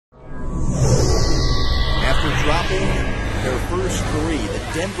first three,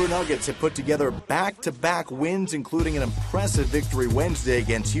 the Denver Nuggets have put together back-to-back wins, including an impressive victory Wednesday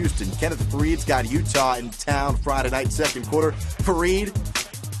against Houston. Kenneth Faried's got Utah in town Friday night, second quarter. Faried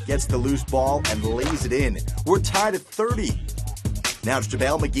gets the loose ball and lays it in. We're tied at 30. Now it's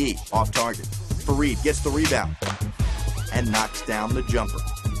JaVale McGee off target. Faried gets the rebound and knocks down the jumper.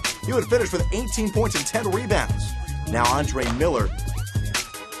 He would finish with 18 points and 10 rebounds. Now Andre Miller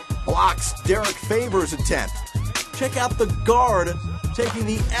blocks Derek Favors' attempt. Check out the guard taking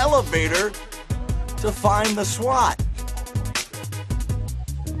the elevator to find the swat.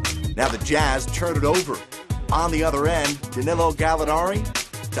 Now the Jazz turn it over. On the other end, Danilo Gallinari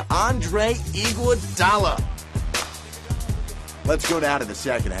to Andre Iguodala. Let's go down to the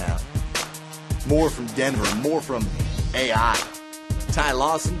second half. More from Denver, more from AI. Ty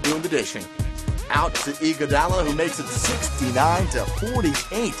Lawson doing the dishing. Out to Iguodala, who makes it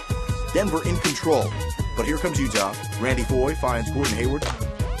 69-48. Denver in control. But here comes Utah. Randy Foye finds Gordon Hayward.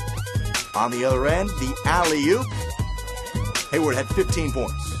 On the other end, the alley-oop. Hayward had 15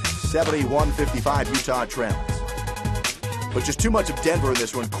 points. 71-55, Utah trails. But just too much of Denver in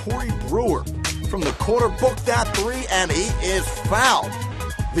this one. Corey Brewer from the corner booked that three, and he is fouled.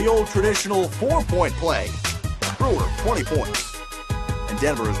 The old traditional four-point play. Brewer, 20 points. And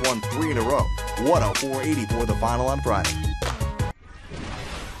Denver has won 3 in a row. 104-84 the final on Friday.